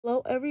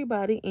Hello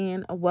everybody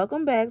and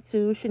welcome back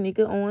to Shenika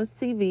Owens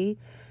TV.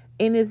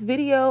 In this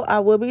video, I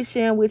will be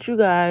sharing with you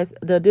guys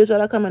the deals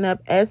that are coming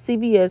up at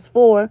CVS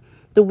for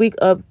the week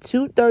of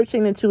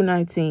 2/13 and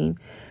 2/19.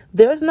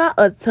 There's not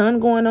a ton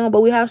going on, but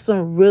we have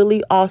some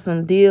really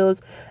awesome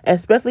deals,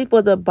 especially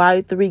for the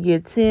buy 3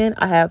 get 10.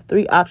 I have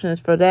 3 options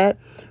for that.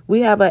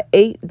 We have an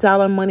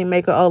 $8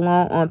 moneymaker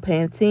alone on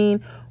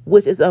Pantene,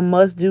 which is a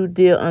must-do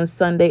deal on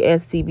Sunday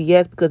at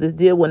CVS because this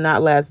deal will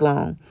not last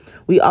long.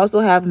 We also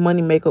have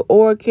Moneymaker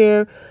Oral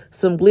Care,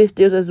 some glitch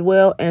deals as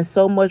well, and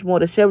so much more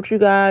to share with you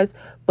guys.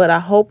 But I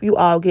hope you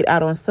all get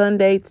out on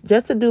Sunday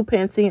just to do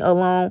Pantene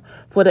alone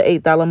for the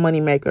 $8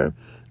 Moneymaker.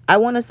 I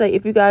want to say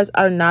if you guys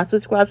are not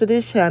subscribed to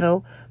this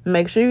channel,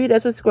 make sure you hit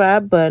that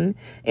subscribe button.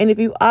 And if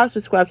you are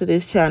subscribed to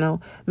this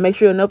channel, make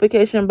sure your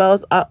notification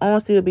bells are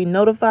on so you'll be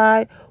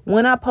notified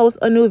when I post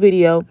a new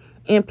video.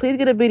 And please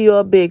give the video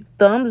a big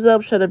thumbs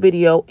up, share the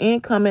video,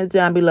 and comment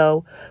down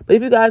below. But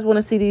if you guys want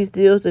to see these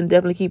deals, then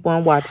definitely keep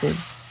on watching.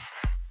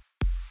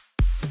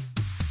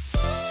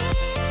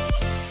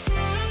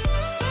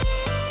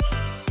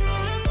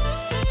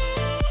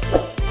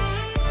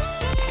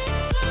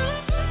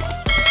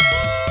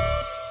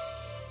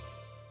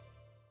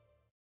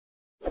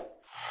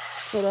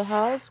 So the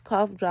house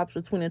cough drops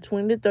between a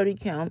 20 to 30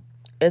 count.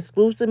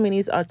 Exclusive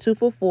minis are 2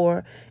 for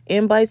 $4.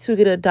 And buy 2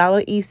 get a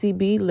 $1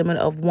 ECB limit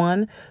of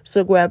 1.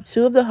 So grab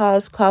 2 of the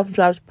house cough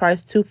drops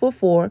priced 2 for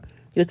 $4.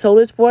 Your total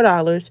is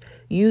 $4.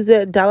 Use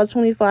that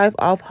 $1.25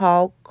 off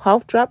haul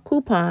cough drop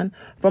coupon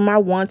from our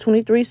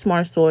 123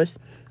 Smart Source.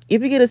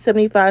 If you get a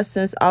 75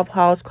 cents off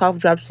Hall's Cough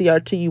Drop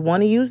CRT, you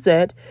want to use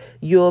that.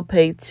 You'll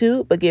pay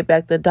 $2, but get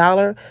back the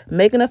 $1,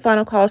 making the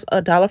final cost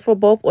 $1 for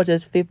both or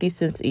just 50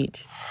 cents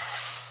each.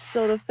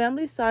 So the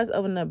family size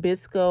of a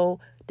Nabisco,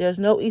 there's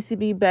no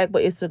ECB back,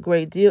 but it's a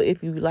great deal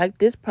if you like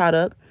this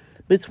product.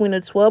 Between a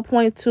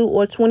 12.2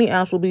 or 20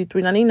 ounce will be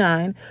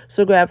 $3.99.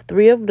 So grab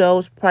 3 of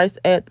those, priced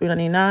at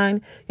 $3.99.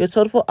 Your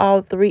total for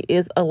all 3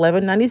 is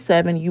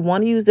 $11.97. You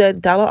want to use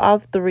that $1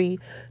 off 3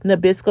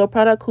 Nabisco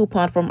product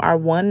coupon from our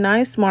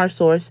 19 Smart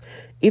Source.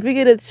 If you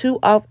get a 2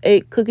 off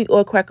 8 cookie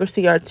or cracker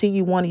CRT,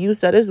 you want to use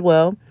that as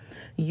well.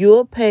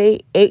 You'll pay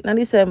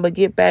 $8.97 but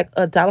get back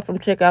 $1 from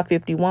checkout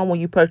 51 when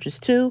you purchase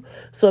 2.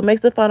 So it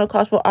makes the final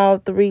cost for all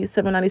 3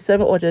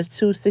 $7.97 or just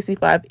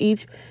 $2.65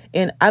 each.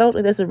 And I don't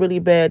think that's a really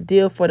bad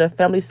deal for the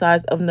family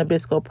size of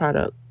Nabisco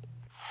product.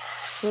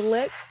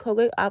 Select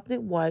Colgate Optic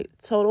White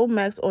Total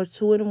Max or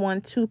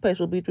 2-in-1 toothpaste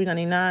will be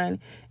 $3.99.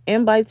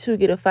 And buy 2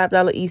 get a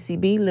 $5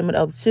 ECB limit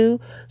of 2.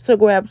 So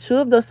grab 2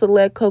 of the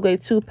Select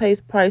Colgate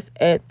toothpaste priced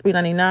at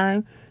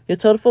 $3.99. Your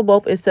total for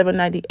both is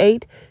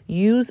 $7.98.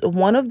 Use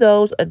one of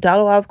those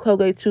 $1 off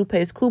Colgate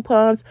toothpaste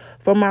coupons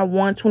from our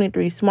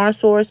 123 Smart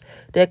Source.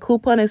 That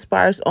coupon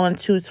expires on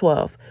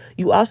 2/12.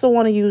 You also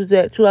want to use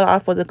that $2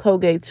 off for the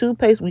Colgate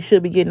toothpaste we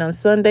should be getting on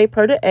Sunday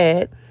per the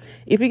ad.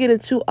 If you get a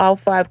 2 off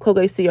 5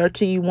 Colgate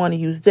CRT, you want to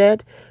use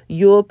that.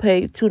 You'll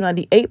pay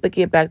 $2.98 but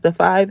get back the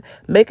 5,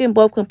 making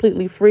both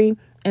completely free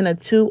and a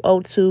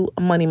 $2.02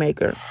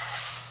 moneymaker.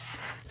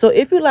 So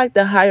if you like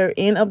the higher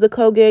end of the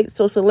Colgate,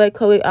 so select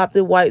Colgate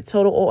Optic White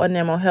Total or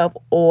Enamel Health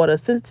or the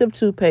Sensitive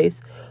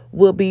Toothpaste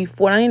will be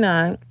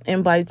 $4.99.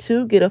 And buy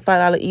 2 get a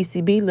 $5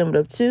 ECB limit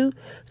of 2.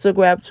 So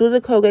grab 2 of the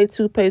Colgate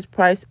toothpaste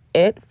price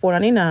at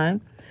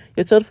 $4.99.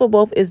 Your total for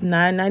both is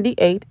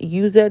 $9.98.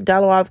 Use that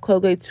 $1 off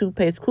Colgate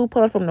toothpaste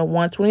coupon from the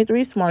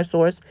 123 Smart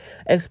Source.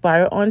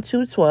 Expire on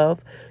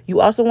 2/12.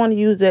 You also want to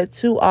use that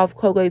 2 off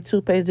Colgate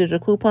toothpaste digital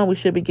coupon we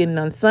should be getting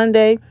on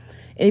Sunday.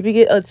 And if you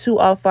get a 2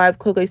 off 5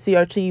 Colgate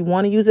CRT, you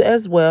want to use it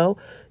as well.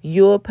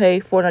 You'll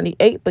pay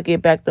 $4.98 but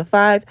get back the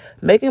 5,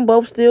 making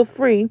both still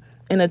free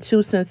and a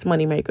 2 cents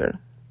moneymaker.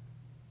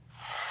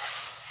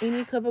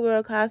 Any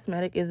CoverGirl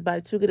cosmetic is buy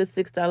 2 get a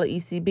 $6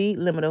 ECB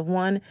limit of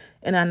 1.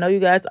 And I know you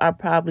guys are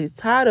probably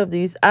tired of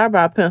these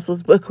eyebrow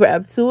pencils, but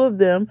grab 2 of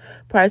them,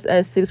 priced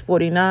at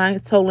 $6.49,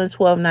 totaling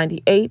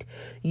 $12.98.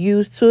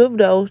 Use 2 of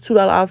those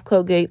 $2 off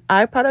Colgate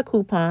eye product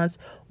coupons,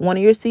 one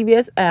of your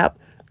CVS app,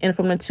 and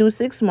from the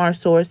 26 Smart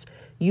Source.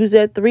 Use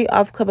that 3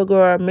 off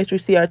CoverGirl Mystery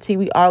CRT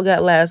we all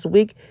got last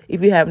week.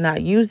 If you have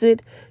not used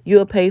it,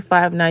 you'll pay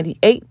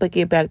 $5.98 but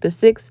get back the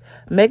 6,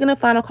 making the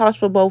final cost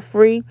for both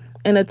free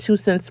and a 2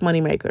 cents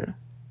moneymaker.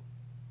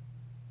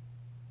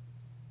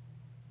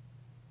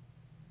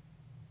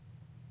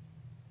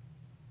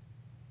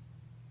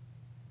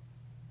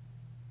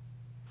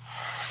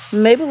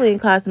 Maybelline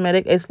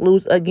Cosmetic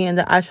excludes again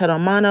the eyeshadow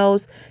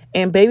monos,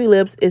 and baby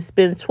lips is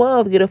spend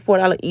 $12 get a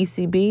 $4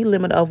 ECB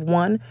limit of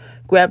 1.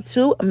 Grab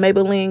 2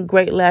 Maybelline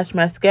Great Lash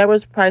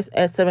Mascaras priced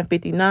at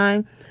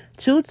 $7.59.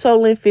 2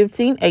 totaling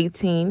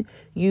 $15.18.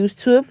 Use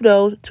 2 of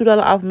those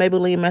 $2 off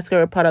Maybelline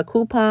mascara product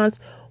coupons,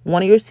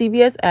 one of your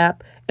CVS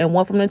app, and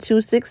one from the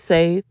 26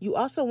 Save. You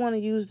also want to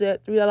use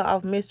that $3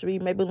 off mystery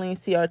Maybelline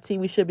CRT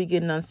we should be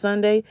getting on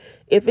Sunday.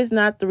 If it's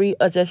not 3,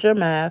 adjust your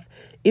math.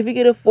 If you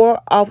get a 4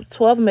 off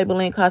 12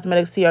 Maybelline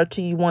Cosmetic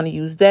CRT, you want to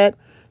use that.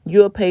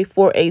 You'll pay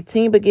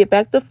 $4.18 but get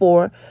back the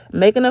 4,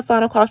 making the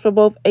final cost for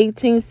both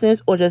 18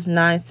 cents or just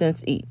 9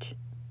 cents each.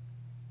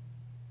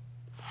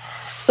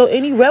 So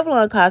any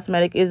Revlon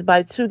cosmetic is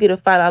buy two, get a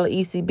 $5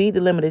 ECB.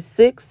 The limit is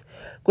 6.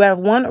 Grab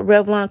one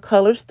Revlon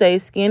Color Stay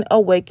Skin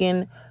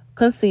Awaken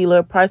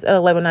Concealer, priced at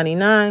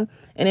 $11.99.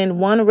 And then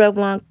one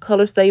Revlon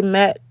Color Stay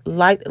Matte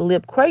Light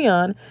Lip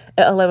Crayon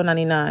at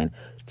 $11.99.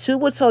 Two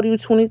will total you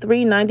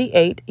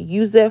 $23.98.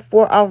 Use that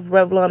 4 off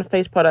Revlon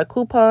face product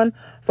coupon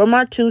from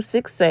our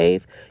 2/6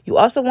 save. You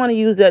also want to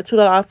use that $2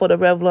 off for the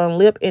Revlon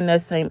lip in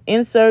that same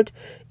insert.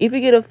 If you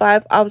get a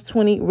 5 off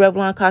 20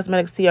 Revlon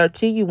Cosmetic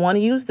CRT, you want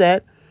to use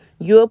that.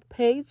 You'll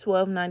pay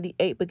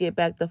 $12.98 but get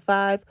back the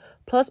 $5.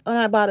 Plus, on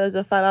Ibotta is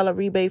a $5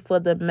 rebate for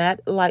the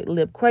matte light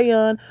lip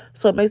crayon.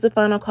 So it makes the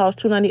final cost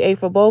 $2.98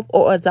 for both,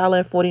 or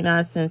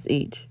 $1.49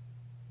 each.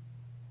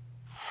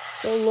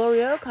 So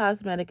L'Oreal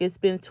Cosmetic is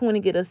spend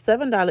 $20, get a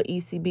 $7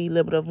 ECB,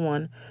 limit of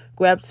 1.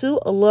 Grab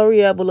 2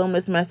 L'Oreal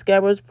Voluminous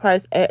Mascaras,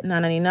 priced at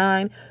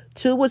 $9.99.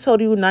 2 will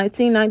total you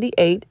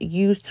 $19.98.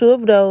 Use 2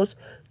 of those.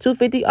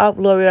 $2.50 off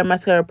L'Oreal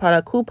Mascara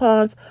product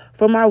coupons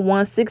from our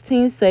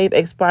 1/16 save,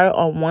 expire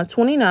on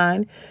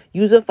 1/29.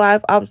 Use a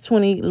 5 off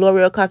 20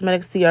 L'Oreal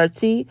Cosmetic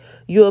CRT.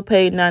 You will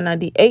pay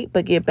 $9.98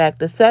 but get back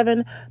the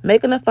 $7,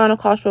 making the final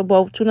cost for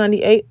both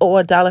 $2.98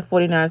 or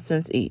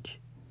 $1.49 each.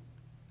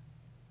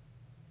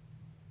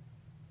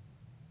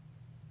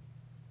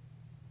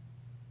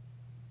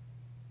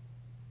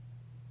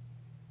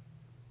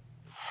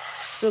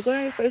 So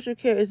Garnier Facial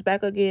Care is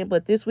back again,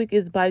 but this week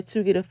is buy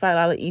 2, get a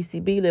 $5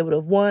 ECB, limit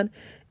of 1.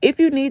 If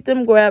you need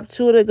them, grab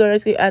 2 of the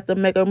Garnier at the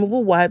Makeup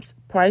Removal Wipes,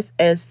 priced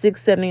at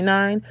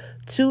 $6.79.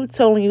 2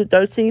 totaling you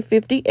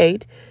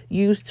 $13.58.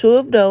 Use 2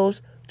 of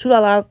those. $2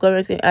 off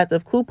Garnier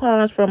active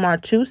coupons from our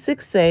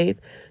 2/6 save.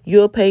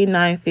 You'll pay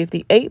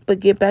 $9.58 but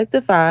get back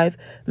the $5,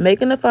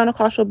 making the final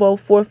cost for both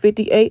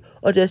 $4.58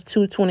 or just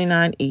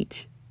 $2.29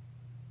 each.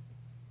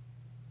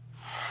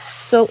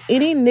 So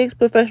any NYX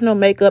professional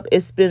makeup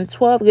is spend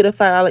 $12, get a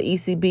 $5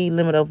 ECB,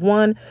 limit of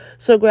 1.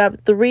 So grab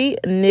 3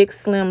 NYX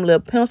Slim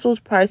Lip Pencils,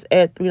 priced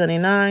at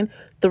 $3.99.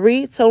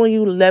 3 totaling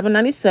you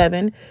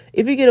 $11.97.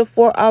 If you get a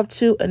 4 off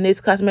 2 a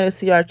NYX Cosmetic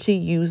CRT,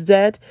 use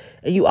that.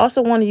 And you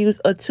also want to use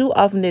a 2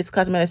 off NYX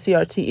Cosmetic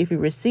CRT if you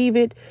receive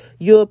it.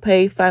 You'll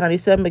pay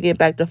 $5.97 but get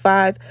back to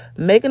 $5,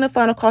 making the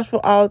final cost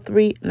for all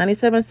 3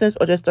 $0.97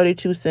 or just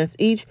 32 cents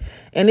each.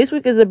 And this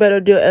week is a better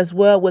deal as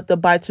well with the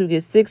buy 2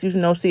 get 6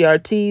 using no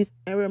CRTs.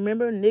 And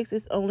remember, NYX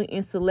is only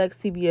in select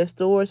CVS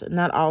stores.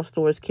 Not all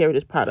stores carry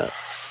this product.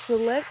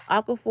 Select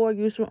Aquaphor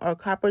Eucerin or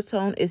Copper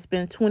Tone is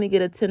spend $20,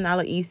 get a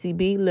 $10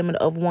 ECB, limit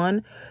of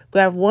 1.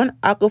 Grab 1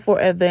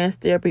 Aquaphor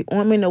Advanced Therapy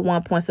Ointment, a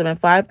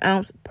 1.75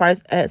 ounce,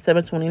 priced at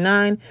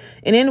 $7.29.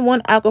 And then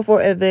 1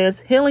 Aquaphor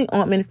Advanced Healing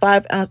Ointment,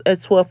 5 ounce, at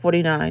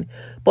 $12.49.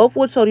 Both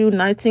will total you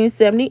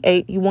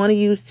 $19.78. You want to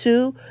use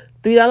 2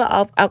 $3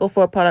 off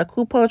Aquaphor product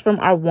coupons from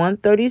our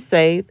 1/30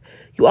 save.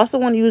 You also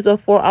want to use a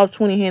 4 off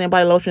 20 hand and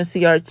body lotion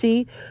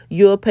CRT.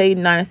 You'll pay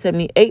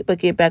 $9.78 but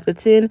get back to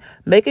 $10,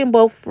 making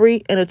both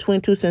free and a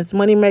 22 cents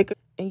moneymaker.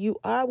 And you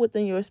are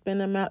within your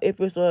spend amount if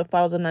your store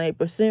follows the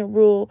 98%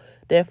 rule.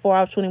 That 4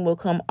 off 20 will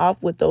come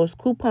off with those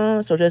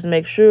coupons. So just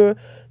make sure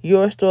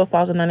your store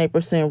follows the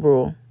 98%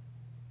 rule.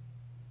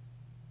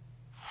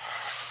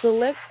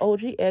 Select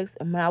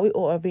OGX Maui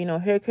or Aveeno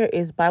Hair Care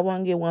is buy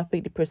 1 get 1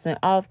 50%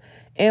 off,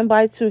 and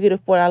buy 2 get a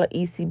 $4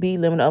 ECB,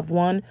 limit of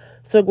 1.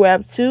 So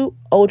grab 2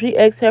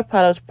 OGX hair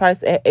products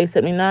priced at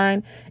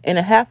 $8.79, and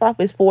a half off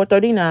is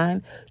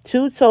 $4.39.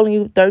 2 totaling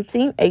you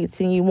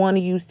 $13.18. You want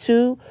to use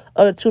 2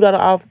 of the $2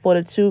 off for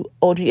the 2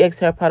 OGX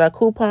hair product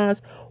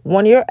coupons.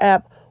 1 year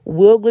app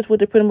will glitch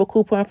with the printable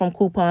coupon from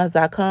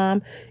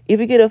coupons.com. If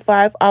you get a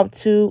 5 off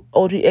 2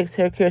 OGX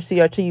Hair Care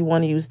CRT, you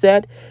want to use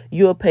that.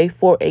 You'll pay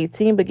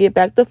 $4.18 but get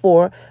back the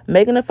 $4,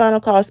 making the final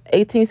cost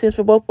 18 cents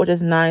for both or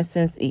just 9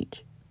 cents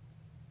each.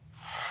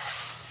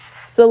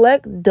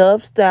 Select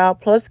Dove Style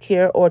Plus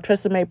Care or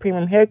Tresemme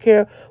Premium Hair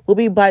Care will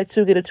be buy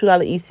 2 get a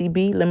 $2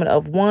 ECB, limit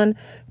of 1.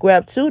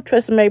 Grab 2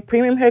 Tresemme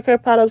Premium Hair Care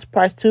products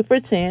priced 2 for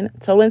 $10,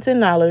 totaling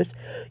 $10.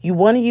 You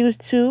want to use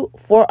 2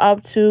 4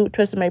 off 2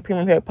 Tresemme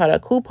Premium Hair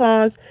product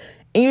coupons.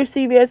 And your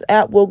CVS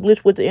app will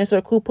glitch with the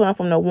insert coupon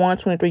from the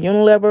 1/23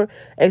 Unilever,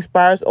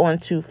 expires on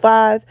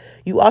 2/5.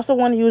 You also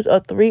want to use a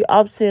 3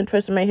 off 10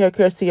 Tresemme Hair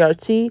Care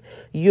CRT.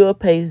 You'll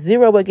pay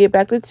 $0 but get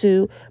back to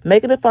 $2,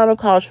 making the final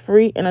cost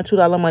free and a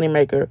 $2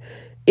 moneymaker.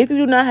 If you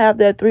do not have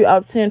that 3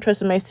 off 10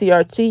 Tresemme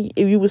CRT,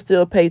 you will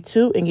still pay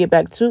 $2 and get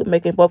back $2,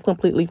 making both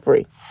completely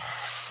free.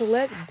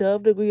 Select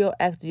Dove Degree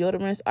Axe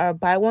deodorants are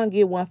buy 1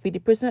 get 1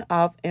 50%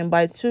 off, and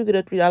buy 2 get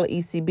a $3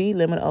 ECB,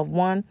 limit of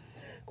 1.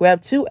 Grab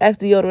 2 Axe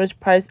deodorants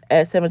priced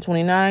at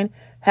 $7.29,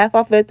 half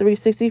off at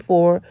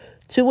 $3.64.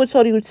 2 will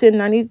total you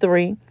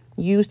 $10.93.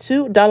 Use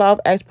 $2 off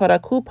Axe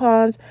product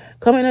coupons,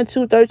 coming in a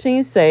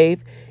 2/13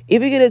 save.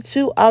 If you get a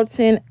 2 off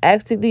 10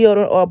 Axe stick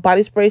deodorant or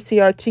body spray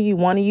CRT, you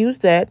want to use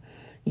that.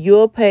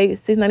 You'll pay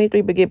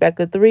 $6.93 but get back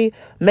a $3,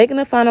 making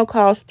the final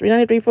cost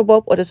 $3.93 for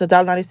both or just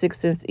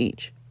 $1.96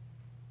 each.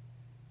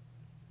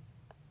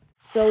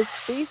 So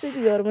Speed Stick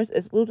deodorants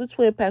exclusive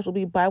twin packs will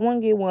be buy 1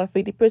 get 1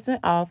 50%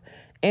 off,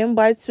 and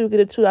buy 2 get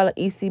a $2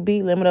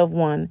 ECB, limit of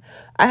 1.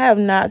 I have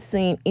not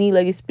seen any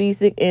Lady Speed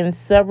Stick in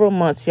several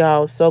months,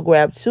 y'all. So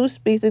grab 2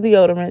 Speed Stick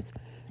deodorants.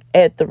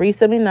 at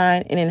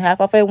 $3.79 and then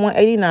half off at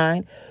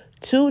 $1.89.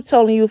 2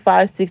 totaling you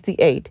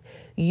 $5.68.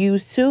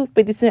 Use 2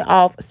 50-cent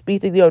off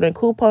Speed Stick deodorant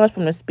coupons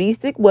from the Speed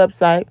Stick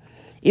website.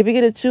 If you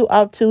get a 2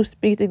 off 2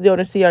 Speed Stick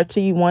deodorant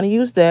CRT, you want to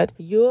use that.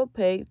 You'll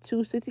pay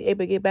 $2.68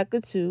 but get back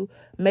to 2,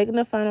 making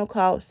the final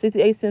call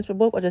 68 cents for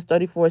both or just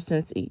 34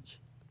 cents each.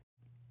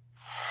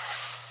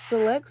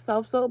 Select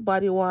soft soap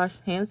body wash,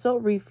 hand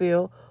soap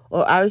refill,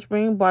 or Irish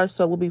Spring bar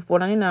soap will be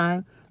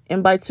 $4.99.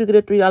 And buy 2 get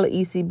a $3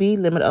 ECB,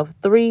 limit of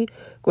 3.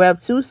 Grab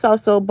 2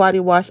 soft soap body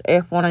wash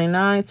at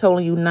 $4.99,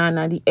 totaling you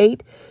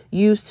 $9.98.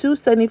 Use 2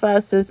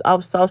 75-cent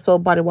off soft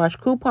soap body wash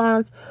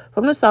coupons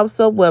from the soft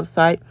soap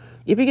website.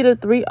 If you get a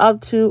 3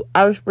 off 2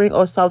 Irish Spring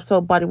or soft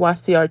soap body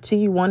wash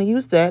CRT, you want to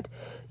use that.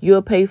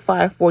 You'll pay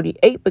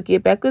 $5.48 but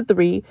get back to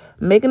 3,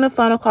 making the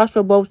final cost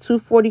for both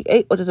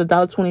 $2.48 or just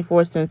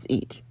 $1.24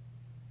 each.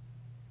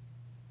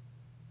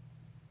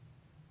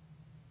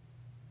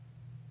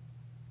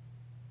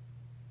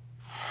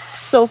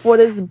 So for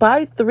this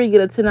buy 3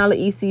 get a $10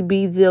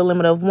 ECB deal,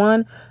 limit of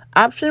 1.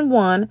 Option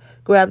 1,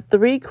 grab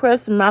 3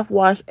 Crest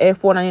mouthwash at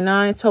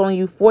 $4.99, totaling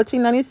you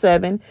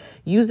 $14.97.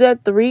 Use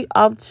that 3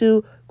 off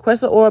 2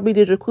 Crest Oral-B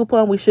digital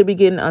coupon we should be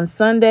getting on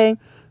Sunday.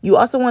 You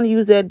also want to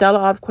use that $1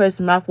 off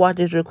Crest mouthwash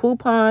digital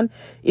coupon.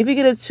 If you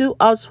get a 2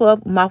 off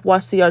 12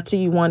 mouthwash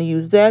CRT, you want to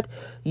use that.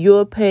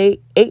 You'll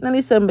pay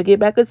 $8.97 but get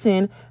back a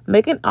 10,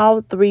 making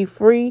all 3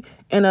 free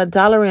and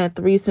 $1.03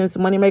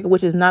 moneymaker,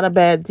 which is not a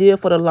bad deal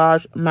for the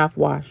large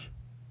mouthwash.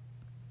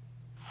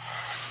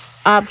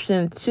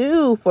 Option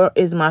 2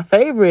 is my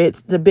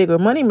favorite, the bigger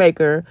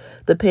moneymaker,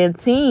 the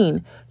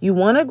Pantene. You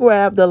want to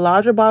grab the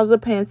larger bottles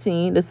of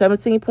Pantene, the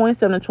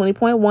 17.7 and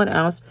 20.1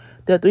 ounce.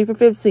 They're 3 for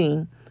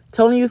 $15,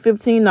 totaling you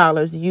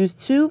 $15. Use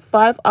 2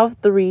 5 off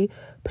 3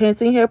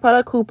 Pantene hair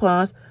product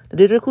coupons. The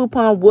digital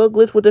coupon will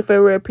glitch with the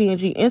February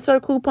P&G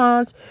insert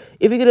coupons.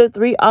 If you get a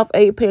 3 off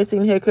 8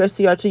 Pantene hair care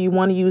CRT, you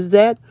want to use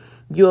that.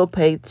 You'll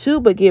pay 2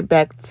 but get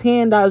back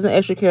 $10 in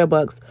extra care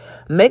bucks,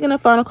 making the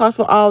final cost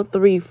for all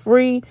 3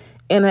 free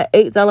and an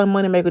 $8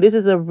 moneymaker. This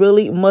is a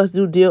really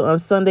must-do deal on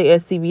Sunday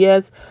at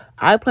CVS.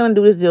 I plan to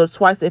do this deal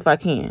twice if I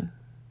can.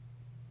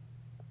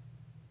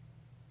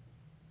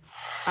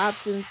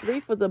 Option 3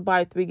 for the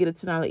buy 3 get a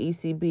 $10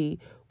 ECB.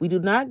 We do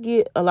not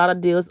get a lot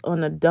of deals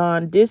on the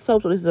Dawn dish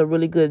soap, so this is a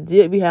really good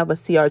deal if you have a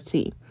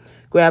CRT.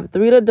 Grab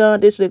 3 of the Dawn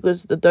dish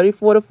liquids, the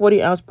 34 to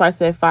 40 ounce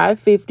price at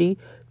 $5.50.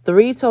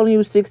 3 totaling you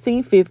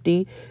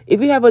 $16.50.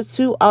 If you have a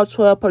 2 out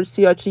 12 per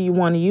CRT, you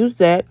want to use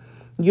that.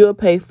 You'll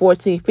pay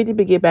 $14.50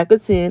 but get back a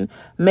 10,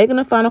 making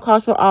the final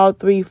cost for all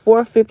 3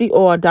 $4.50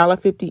 or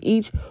 $1.50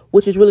 each,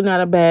 which is really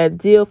not a bad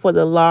deal for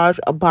the large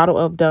bottle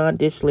of Dawn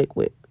dish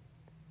liquid.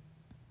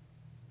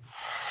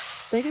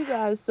 Thank you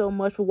guys so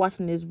much for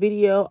watching this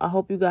video. I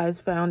hope you guys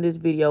found this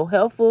video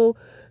helpful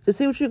to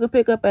see what you can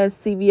pick up at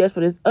CVS for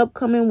this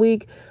upcoming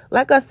week.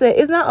 Like I said,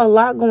 it's not a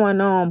lot going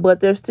on,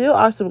 but there still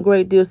are some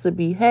great deals to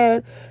be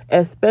had,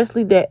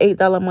 especially that $8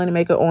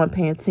 moneymaker on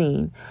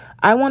Pantene.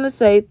 I want to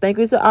say thank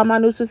you to all my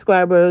new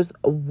subscribers.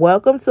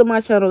 Welcome to my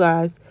channel,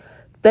 guys.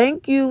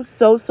 Thank you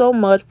so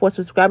much for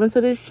subscribing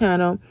to this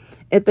channel.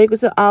 And thank you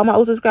to all my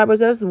old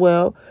subscribers as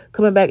well,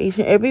 coming back each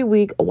and every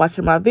week,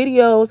 watching my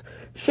videos,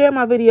 sharing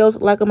my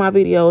videos, liking my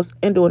videos,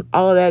 and doing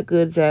all of that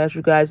good jazz.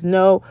 You guys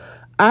know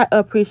I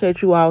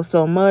appreciate you all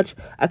so much.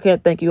 I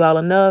can't thank you all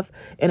enough.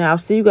 And I'll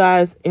see you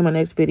guys in my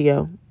next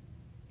video.